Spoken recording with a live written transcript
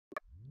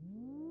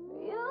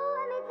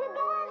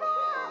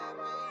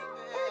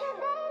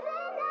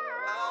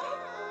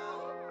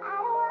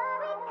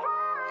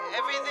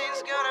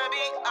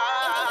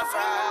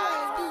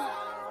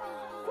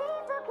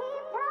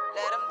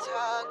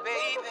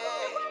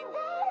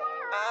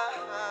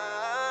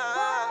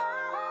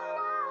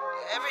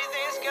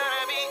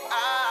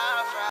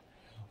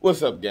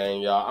What's up,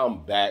 gang, y'all?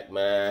 I'm back,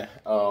 man.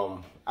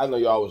 I know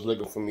y'all was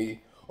looking for me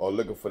or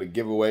looking for the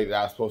giveaway that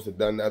I was supposed to have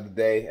done the other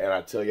day, and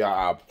I tell y'all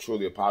I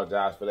truly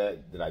apologize for that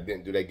I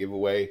didn't do that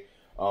giveaway.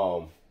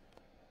 I've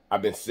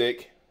been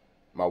sick.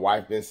 My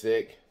wife been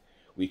sick.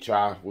 We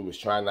was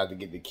trying not to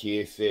get the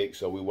kids sick,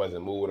 so we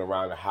wasn't moving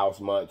around the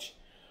house much.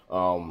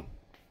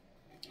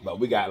 But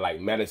we got like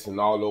medicine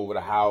all over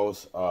the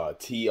house,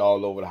 tea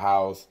all over the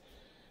house.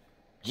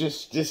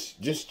 Just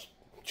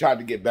tried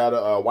to get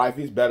better.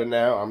 Wifey's better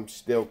now. I'm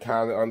still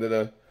kind of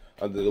under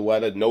the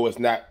weather. No, it's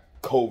not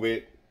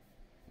COVID.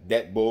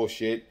 That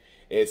bullshit.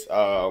 It's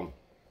the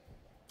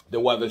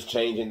weather's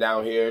changing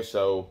down here,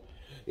 so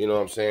you know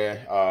what I'm saying.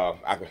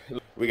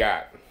 We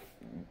got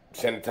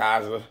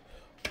sanitizer.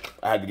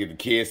 I had to give the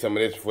kids some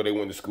of this before they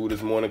went to school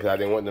this morning because I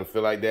didn't want them to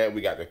feel like that.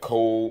 We got the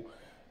cold,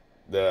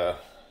 the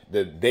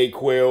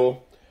Dayquil.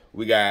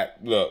 We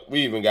got, look,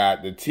 we even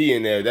got the tea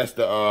in there. That's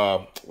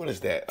the what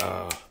is that?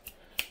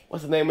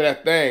 What's the name of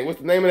that thing?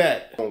 What's the name of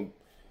that?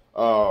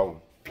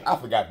 I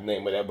forgot the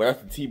name of that, but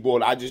that's the tea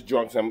bowl. I just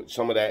drunk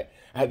some of that.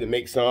 I had to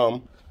make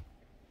some.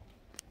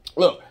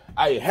 Look,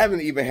 I haven't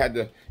had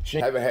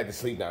to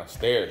sleep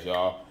downstairs,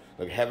 y'all.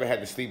 Like, haven't had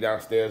to sleep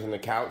downstairs on the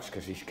couch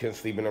because she couldn't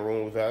sleep in the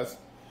room with us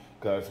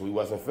because we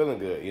wasn't feeling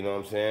good. You know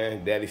what I'm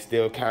saying? Daddy's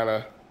still kind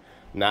of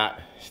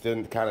not.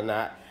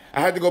 I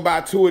had to go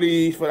buy 2 of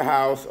these for the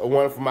house,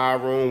 one for my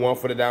room, one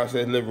for the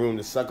downstairs living room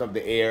to suck up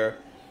the air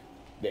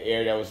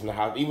that was in the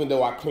house. Even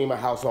though I clean my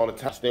house all the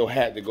time, I still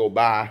had to go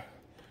buy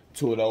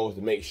 2 of those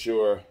to make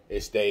sure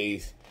it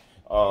stays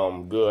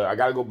good. I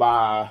gotta go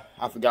buy,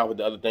 I forgot what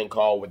the other thing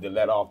called, with the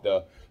let off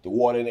the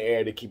water in the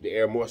air to keep the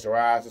air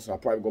moisturized. So I'll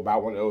probably go buy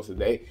one of those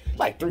today.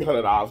 Like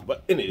 $300,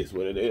 but it is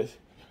what it is.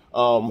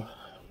 I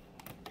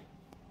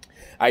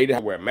either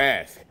have to wear a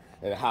mask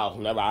in the house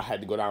whenever I had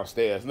to go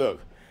downstairs.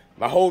 Look,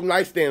 my whole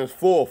nightstand is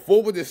full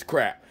with this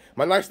crap.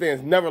 My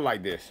nightstand is never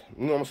like this.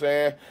 You know what I'm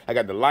saying? I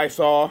got the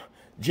Lysol,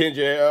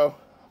 ginger ale,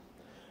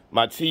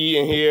 my tea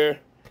in here,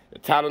 the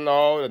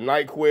Tylenol, the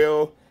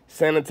NyQuil,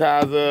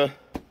 sanitizer.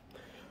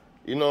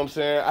 You know what I'm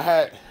saying?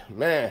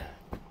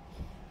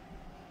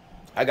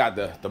 I got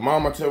the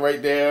thermometer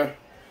right there,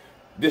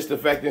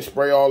 disinfectant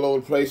spray all over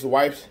the place. The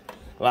wife's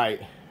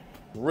like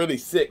really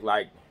sick.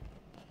 Like,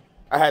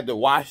 I had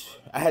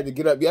to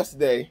get up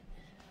yesterday.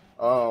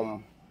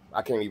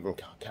 I can't even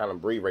kind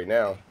of breathe right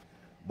now,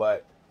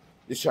 but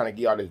just trying to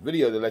get y'all this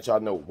video to let y'all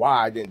know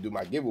why I didn't do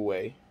my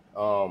giveaway.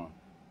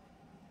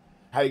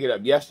 I had to get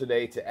up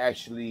yesterday to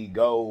actually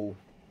go.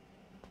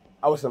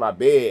 I was in my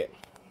bed,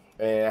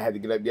 and I had to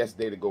get up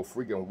yesterday to go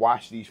freaking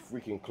wash these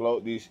freaking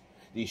clothes,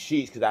 these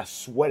sheets, because I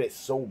sweated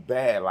so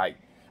bad. Like,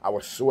 I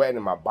was sweating,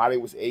 and my body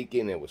was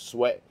aching, and it was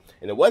sweat.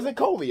 And it wasn't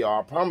COVID, y'all.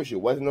 I promise you,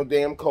 it wasn't no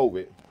damn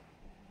COVID.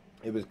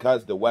 It was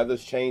because the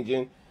weather's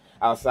changing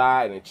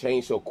outside, and it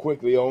changed so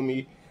quickly on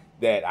me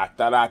that I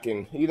thought I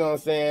can, you know what I'm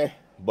saying?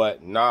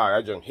 But nah,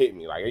 that just hit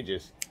me. Like,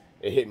 it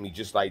hit me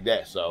just like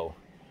that. So,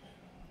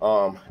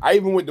 I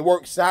even went to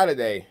work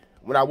Saturday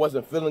when I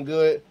wasn't feeling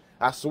good.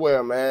 I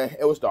swear, man,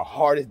 it was the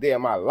hardest day of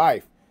my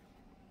life.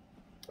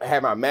 I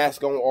had my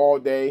mask on all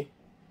day.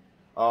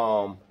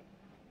 Going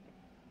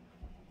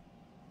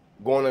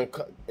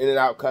in and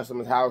out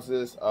customers'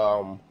 houses.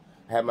 I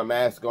had my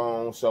mask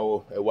on,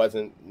 so I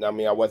wasn't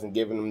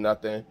giving them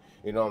nothing.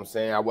 You know what I'm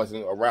saying? I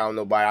wasn't around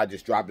nobody. I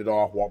just dropped it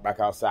off, walked back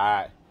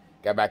outside,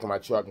 got back in my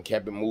truck, and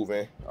kept it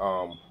moving.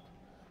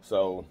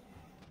 So,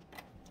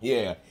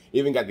 yeah.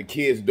 Even got the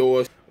kids'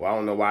 doors. Well, I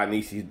don't know why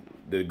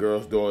the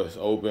girls' door is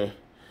open,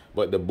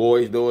 but the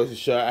boys' doors are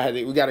shut.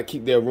 We got to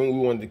keep their room.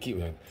 We wanted to keep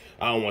it.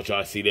 I don't want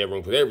y'all to see their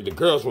room, because the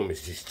girls' room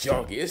is just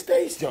junky. It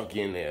stays junky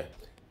in there.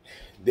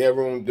 Their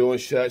room door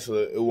shut, so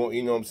it won't,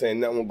 you know what I'm saying,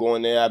 nothing will go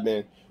in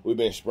there. We've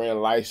been spraying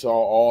Lysol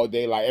all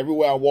day. Like,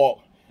 everywhere I walk,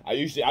 I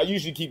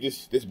usually keep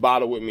this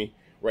bottle with me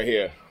right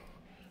here.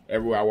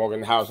 Everywhere I walk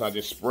in the house, I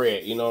just spray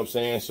it, you know what I'm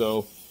saying?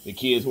 So the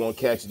kids won't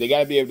catch it. They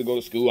gotta be able to go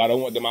to school. I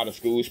don't want them out of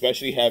school,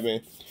 especially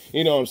having,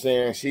 you know what I'm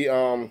saying?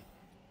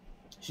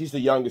 She's the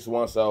youngest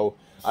one, so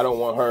I don't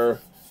want her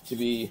to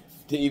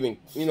even,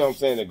 you know what I'm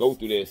saying, to go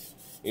through this.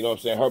 You know what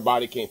I'm saying? Her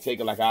body can't take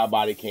it like our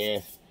body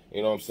can.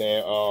 You know what I'm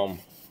saying?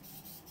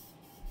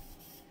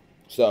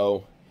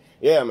 So,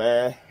 yeah,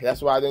 man.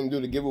 That's why I didn't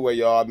do the giveaway,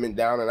 y'all. I've been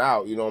down and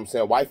out. You know what I'm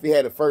saying? Wifey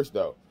had it first,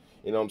 though.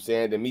 You know what I'm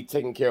saying? Then me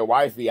taking care of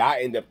wifey, I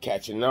end up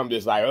catching them. I'm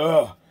just like,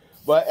 ugh.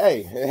 But, hey,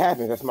 it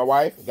happens. That's my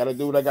wife. I got to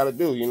do what I got to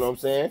do. You know what I'm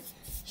saying?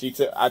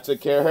 I took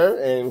care of her,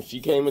 and she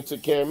came and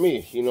took care of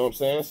me. You know what I'm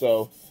saying?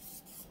 So,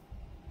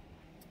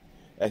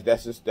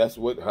 that's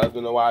what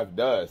husband and wife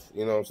does.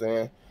 You know what I'm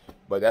saying?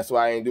 But that's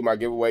why I ain't do my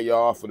giveaway,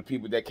 y'all. For the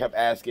people that kept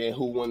asking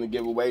who won the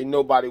giveaway,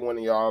 nobody won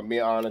it, y'all.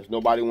 Being honest,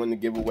 nobody won the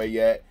giveaway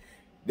yet.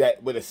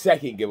 With a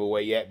second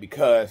giveaway yet,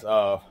 because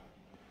I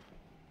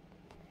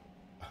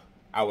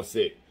was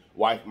sick.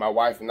 My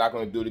wife is not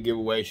going to do the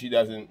giveaway. She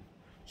doesn't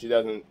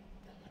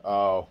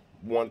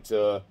want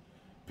to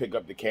pick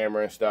up the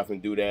camera and stuff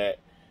and do that.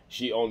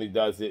 She only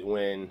does it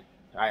when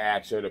I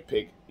ask her to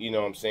pick, you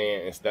know what I'm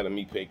saying, instead of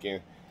me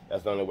picking.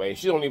 That's the only way.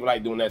 She don't even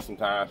like doing that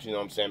sometimes, you know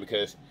what I'm saying,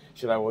 because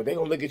She's like, well, they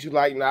gonna look at you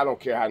like, nah, I don't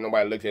care how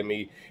nobody looks at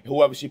me.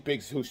 Whoever she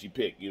picks, who she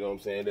pick. You know what I'm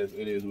saying?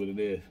 It is what it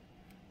is.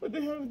 What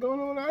the hell is going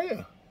on out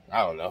here?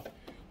 I don't know.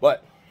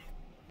 But,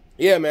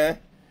 yeah, man.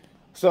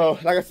 So,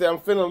 like I said, I'm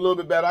feeling a little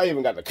bit better. I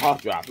even got the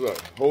cough drops. Look,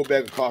 whole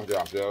bag of cough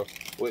drops, yo.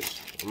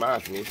 Which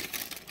reminds me,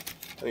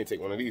 I need to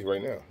take one of these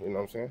right now. You know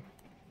what I'm saying?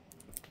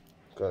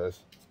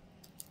 Because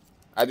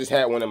I just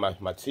had one in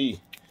my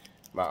tea,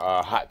 my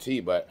hot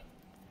tea, but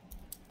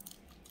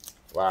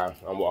while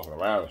I'm walking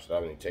around and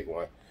stuff, I need to take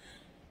one.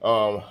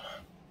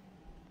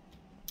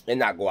 And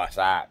not go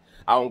outside.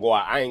 I don't go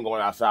out. I ain't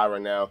going outside right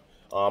now.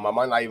 I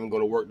might not even go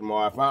to work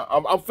tomorrow.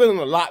 If I'm feeling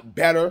a lot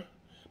better.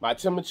 My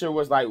temperature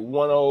was like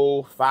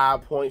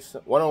 105 point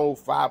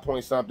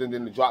something.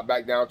 Then it dropped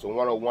back down to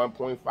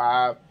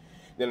 101.5.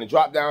 Then it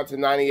dropped down to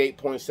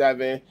 98.7.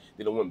 Then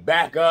it went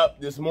back up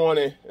this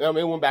morning. I mean,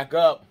 it went back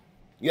up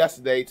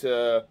yesterday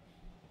to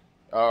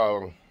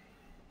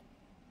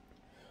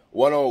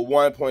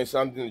 101 point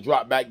something. It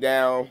dropped back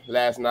down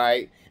last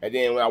night. And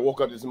then when I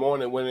woke up this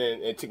morning, went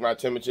in and took my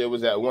temperature, it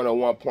was at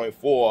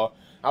 101.4.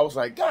 I was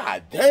like,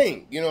 God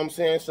dang. You know what I'm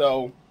saying?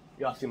 So,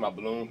 y'all see my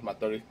balloons, my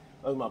 30.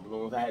 Those are my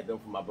balloons. I had them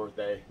for my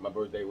birthday. My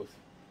birthday was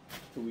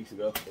 2 weeks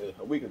ago,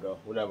 a week ago,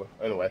 whatever.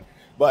 Anyway,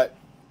 but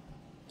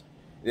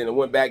then it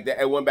went back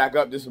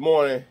up this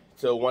morning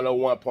to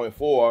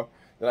 101.4.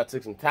 Then I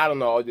took some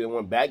Tylenol. Then it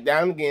went back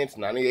down again to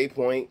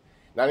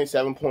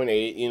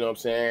 97.8. You know what I'm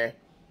saying?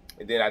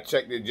 And then I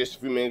checked it just a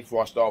few minutes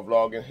before I started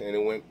vlogging, and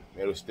it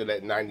was still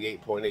at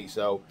 98.8.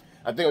 So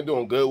I think I'm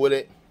doing good with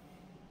it.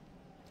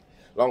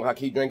 As long as I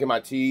keep drinking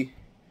my tea,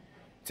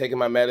 taking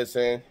my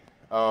medicine,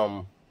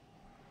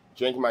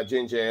 drinking my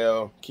ginger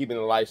ale, keeping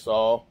the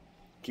Lysol,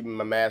 keeping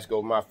my mask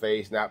over my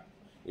face, not,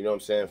 you know what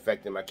I'm saying,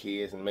 infecting my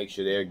kids, and make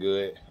sure they're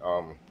good.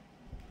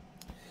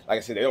 Like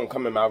I said, they don't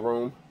come in my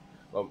room.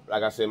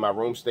 Like I said, my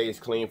room stays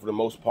clean for the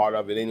most part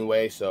of it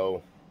anyway,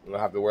 so I don't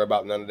have to worry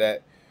about none of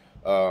that.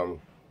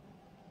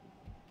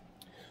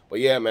 But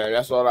yeah, man,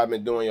 that's all I've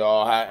been doing,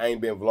 y'all. I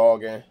ain't been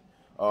vlogging.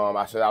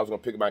 I said I was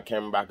gonna pick my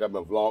camera back up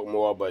and vlog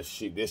more, but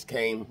shit, this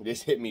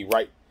hit me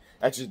right.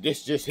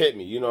 This just hit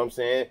me, you know what I'm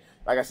saying?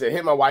 Like I said, it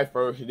hit my wife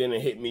first, and then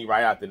it hit me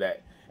right after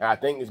that. And I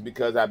think it's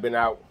because I've been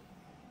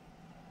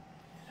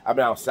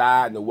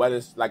outside, and the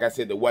weather's, like I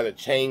said, the weather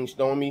changed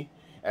on me,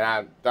 and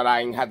I thought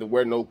I didn't have to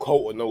wear no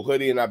coat or no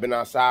hoodie, and I've been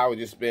outside with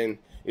just been,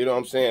 you know what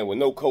I'm saying, with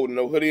no coat and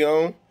no hoodie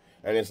on,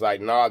 and it's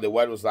like, nah, the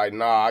weather was like,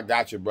 nah, I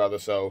got you, brother.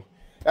 So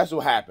that's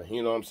what happened,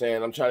 you know what I'm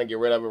saying? I'm trying to get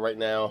rid of it right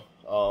now,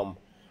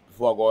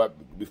 before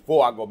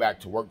I go back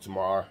to work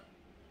tomorrow.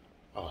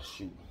 Oh,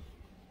 shoot.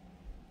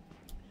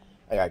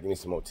 I gotta give me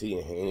some more tea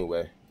in here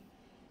anyway.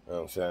 You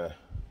know what I'm saying?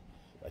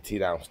 My tea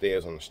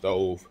downstairs on the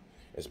stove.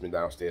 It's been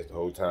downstairs the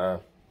whole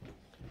time.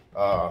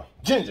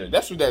 Ginger,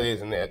 that's what that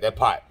is in there, that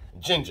pot.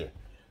 Ginger.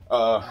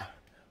 My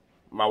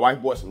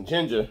wife bought some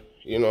ginger,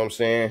 you know what I'm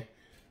saying?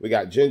 We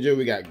got ginger,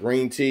 we got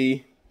green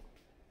tea.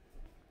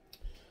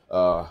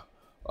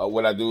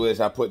 What I do is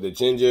I put the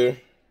ginger,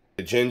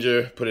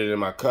 put it in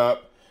my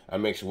cup. I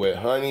mix it with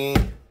honey.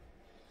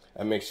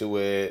 I mix it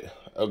with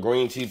a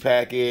green tea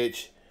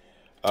package,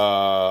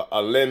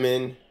 a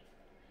lemon,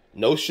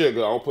 no sugar.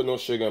 I don't put no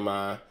sugar in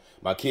mine.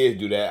 My kids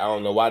do that. I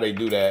don't know why they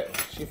do that.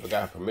 She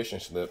forgot her permission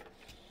slip.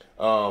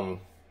 The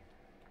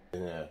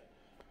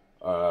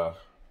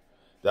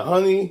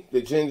honey,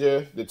 the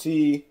ginger, the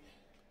tea,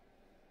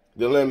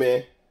 the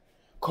lemon,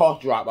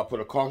 cough drop. I put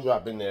a cough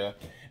drop in there,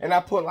 and I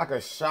put like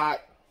a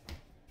shot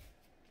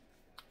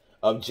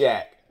of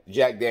Jack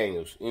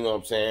Daniels. You know what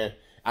I'm saying?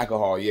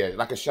 Alcohol, yeah,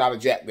 like a shot of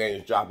Jack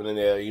Daniels, dropping in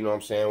there. You know what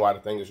I'm saying? While the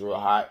thing is real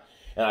hot,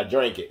 and I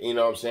drink it. You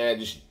know what I'm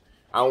saying?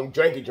 I don't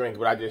drink it,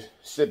 but I just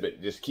sip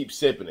it. Just keep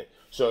sipping it,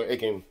 so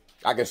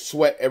I can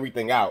sweat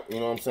everything out. You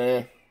know what I'm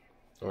saying?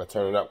 I'm gonna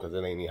turn it up because it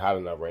ain't even hot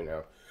enough right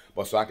now.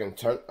 But so I can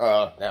turn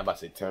I'm about to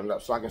say turn it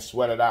up, so I can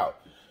sweat it out.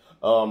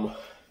 Like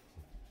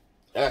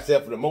I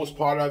said, for the most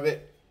part of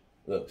it,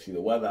 look, see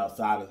the weather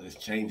outside is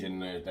changing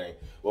and everything.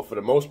 But for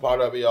the most part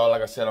of it, y'all,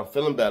 like I said, I'm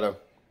feeling better.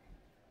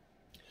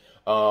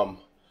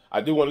 I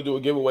do want to do a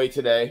giveaway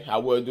today. I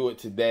will do it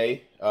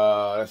today.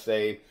 Let's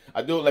say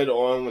I do it later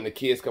on when the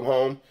kids come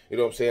home. You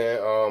know what I'm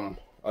saying?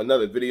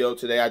 Another video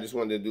today. I just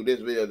wanted to do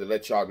this video to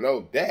let y'all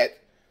know that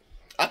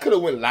I could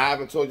have went live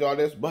and told y'all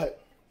this,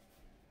 but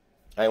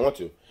I didn't want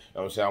to. You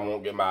know what I'm saying? I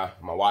won't get my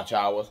watch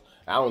hours.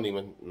 Half of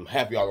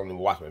y'all don't even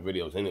watch my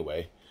videos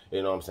anyway.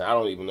 You know what I'm saying? I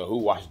don't even know who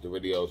watches the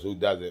videos, who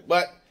does it.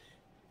 But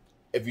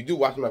if you do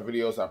watch my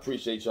videos, I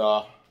appreciate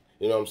y'all.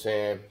 You know what I'm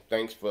saying?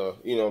 Thanks for,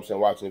 you know what I'm saying,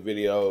 watching the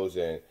videos.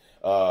 And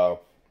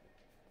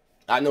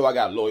I know I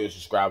got loyal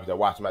subscribers that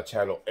watch my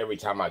channel every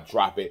time I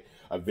drop a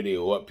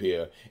video up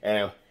here.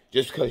 And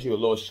just because you're a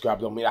loyal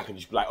subscriber don't mean I can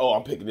just be like, oh,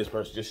 I'm picking this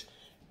person. Just,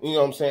 you know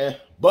what I'm saying?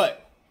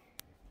 But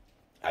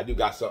I do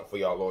got something for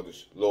y'all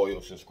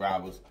loyal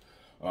subscribers.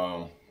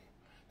 Man,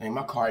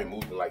 my car ain't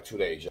moved in like 2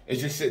 days.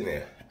 It's just sitting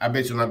there. I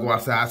bet you when I go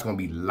outside, it's going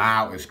to be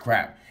loud as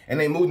crap. And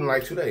they moved in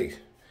like 2 days.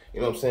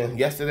 You know what I'm saying?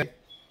 Yesterday,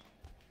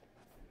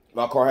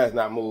 my car has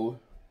not moved.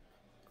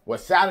 Well,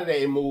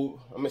 Saturday it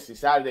moved. Let me see.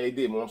 Saturday it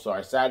did move. I'm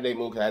sorry. Saturday it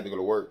moved because I had to go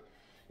to work.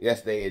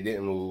 Yesterday it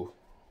didn't move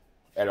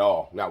at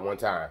all, not one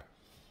time.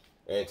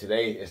 And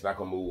today it's not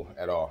gonna move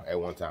at all at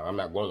one time. I'm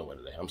not going nowhere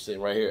today. I'm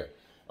sitting right here.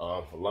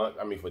 For lunch,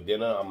 for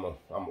dinner, I'm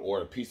gonna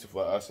order pizza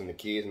for us and the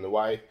kids and the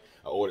wife.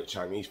 I ordered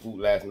Chinese food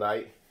last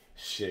night.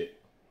 Shit.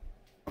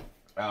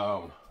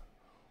 I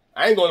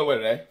ain't going nowhere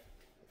today.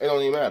 It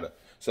don't even matter.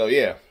 So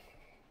yeah.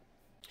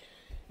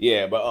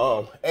 Yeah,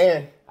 but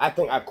and I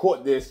think I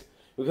caught this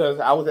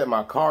because I was at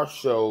my car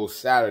show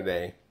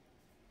Saturday,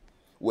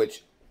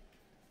 which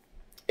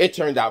it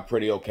turned out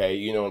pretty okay,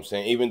 you know what I'm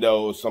saying? Even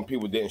though some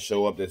people didn't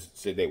show up that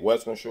said they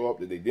was gonna show up,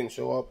 that they didn't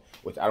show up,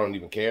 which I don't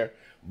even care.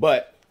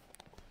 But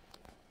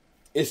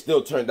it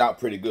still turned out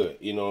pretty good,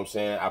 you know what I'm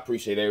saying? I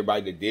appreciate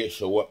everybody that did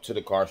show up to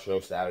the car show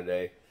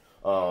Saturday.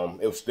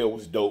 It still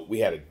was dope. We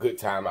had a good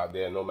time out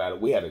there. No matter,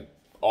 we had an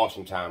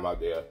awesome time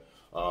out there.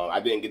 I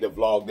didn't get to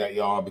vlog that,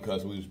 y'all,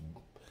 because we was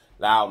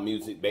loud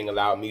music, banging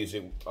loud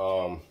music.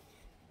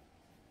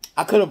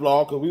 I could have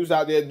vlogged because we was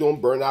out there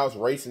doing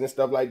burnouts, racing and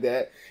stuff like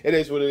that. It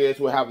is what it is.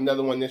 We'll have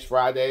another one this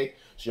Friday.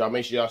 So y'all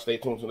make sure y'all stay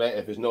tuned to that.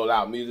 If there's no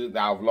loud music,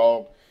 I'll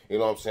vlog. You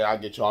know what I'm saying? I'll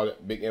get y'all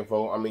big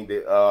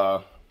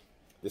info.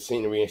 The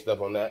scenery and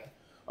stuff on that.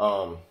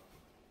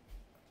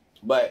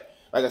 But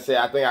like I said,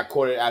 I think I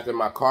caught it after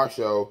my car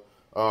show.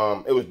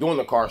 It was during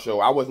the car show.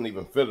 I wasn't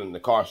even feeling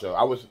the car show.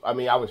 I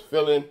was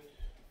feeling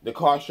the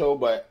car show,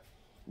 but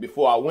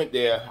before I went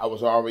there, I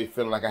was already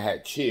feeling like I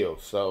had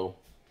chills. So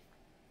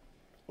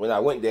when I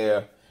went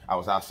there, I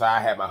was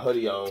outside, had my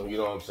hoodie on, you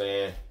know what I'm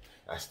saying?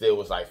 I still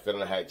was like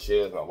feeling I had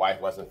chills. My wife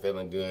wasn't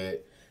feeling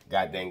good.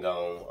 God dang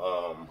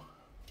gone.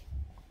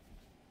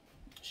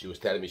 She was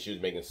telling me she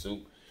was making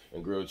soup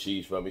and grilled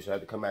cheese for me, so I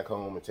had to come back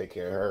home and take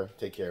care of her,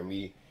 take care of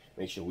me,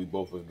 make sure we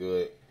both was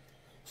good.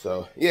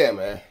 So yeah,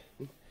 man,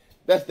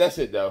 that's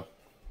it though.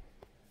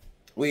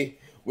 We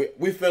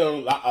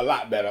feeling a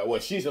lot better. Well,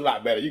 she's a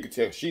lot better. You can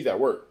tell she's at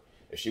work.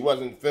 If she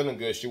wasn't feeling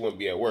good, she wouldn't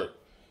be at work.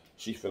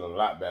 She's feeling a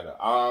lot better.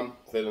 I'm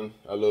feeling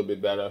a little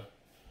bit better,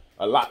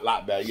 a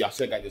lot better. Y'all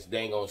still got this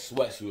dang old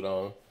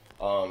sweatsuit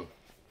on.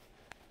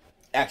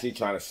 Actually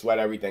trying to sweat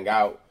everything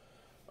out.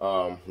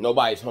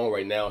 Nobody's home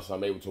right now, so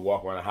I'm able to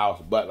walk around the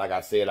house. But like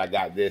I said, I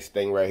got this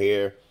thing right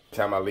here.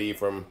 Time I leave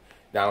from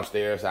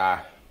downstairs,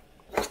 I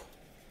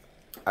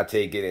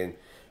take it and,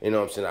 you know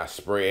what I'm saying, I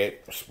spray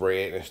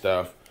it and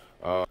stuff.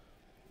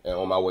 And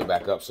on my way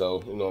back up,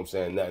 so you know what I'm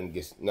saying,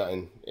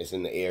 nothing it's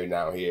in the air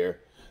down here,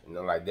 you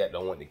know, like that.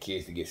 Don't want the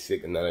kids to get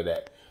sick and none of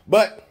that.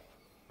 But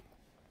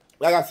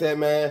like I said,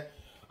 man,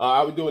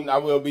 I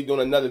will be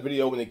doing another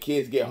video when the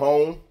kids get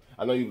home.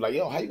 I know you're like,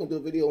 yo, how you gonna do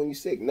a video when you're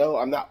sick? No,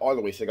 I'm not all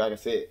the way sick. Like I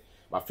said,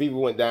 my fever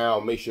went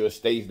down. Make sure it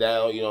stays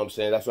down. You know what I'm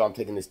saying? That's why I'm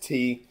taking this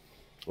tea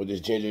with this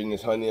ginger and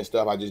this honey and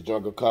stuff. I just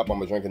drank a cup. I'm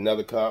gonna drink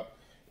another cup.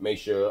 Make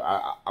sure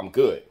I'm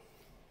good.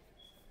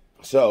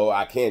 So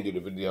I can do the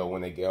video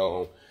when they get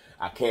home.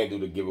 I can do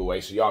the giveaway.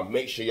 So y'all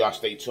make sure y'all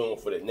stay tuned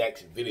for the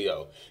next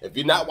video. If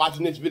you're not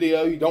watching this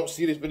video, you don't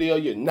see this video,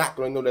 you're not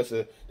going to know that's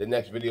the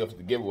next video for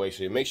the giveaway.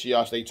 So make sure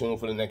y'all stay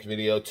tuned for the next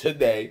video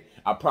today.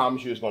 I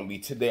promise you it's going to be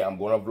today. I'm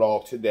going to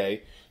vlog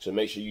today. So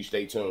make sure you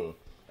stay tuned.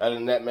 Other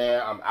than that,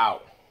 man, I'm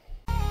out.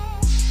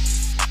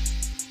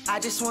 I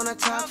just wanna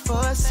talk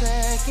for a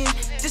second,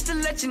 just to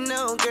let you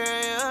know, girl,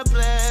 you're a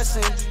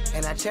blessing.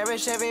 And I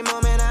cherish every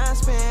moment I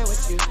spend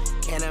with you.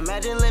 Can't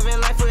imagine living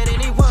life with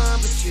anyone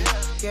but you.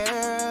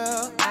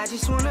 Girl, I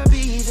just wanna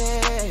be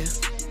there.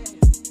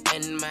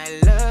 And my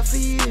love for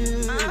you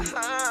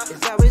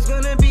is always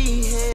gonna be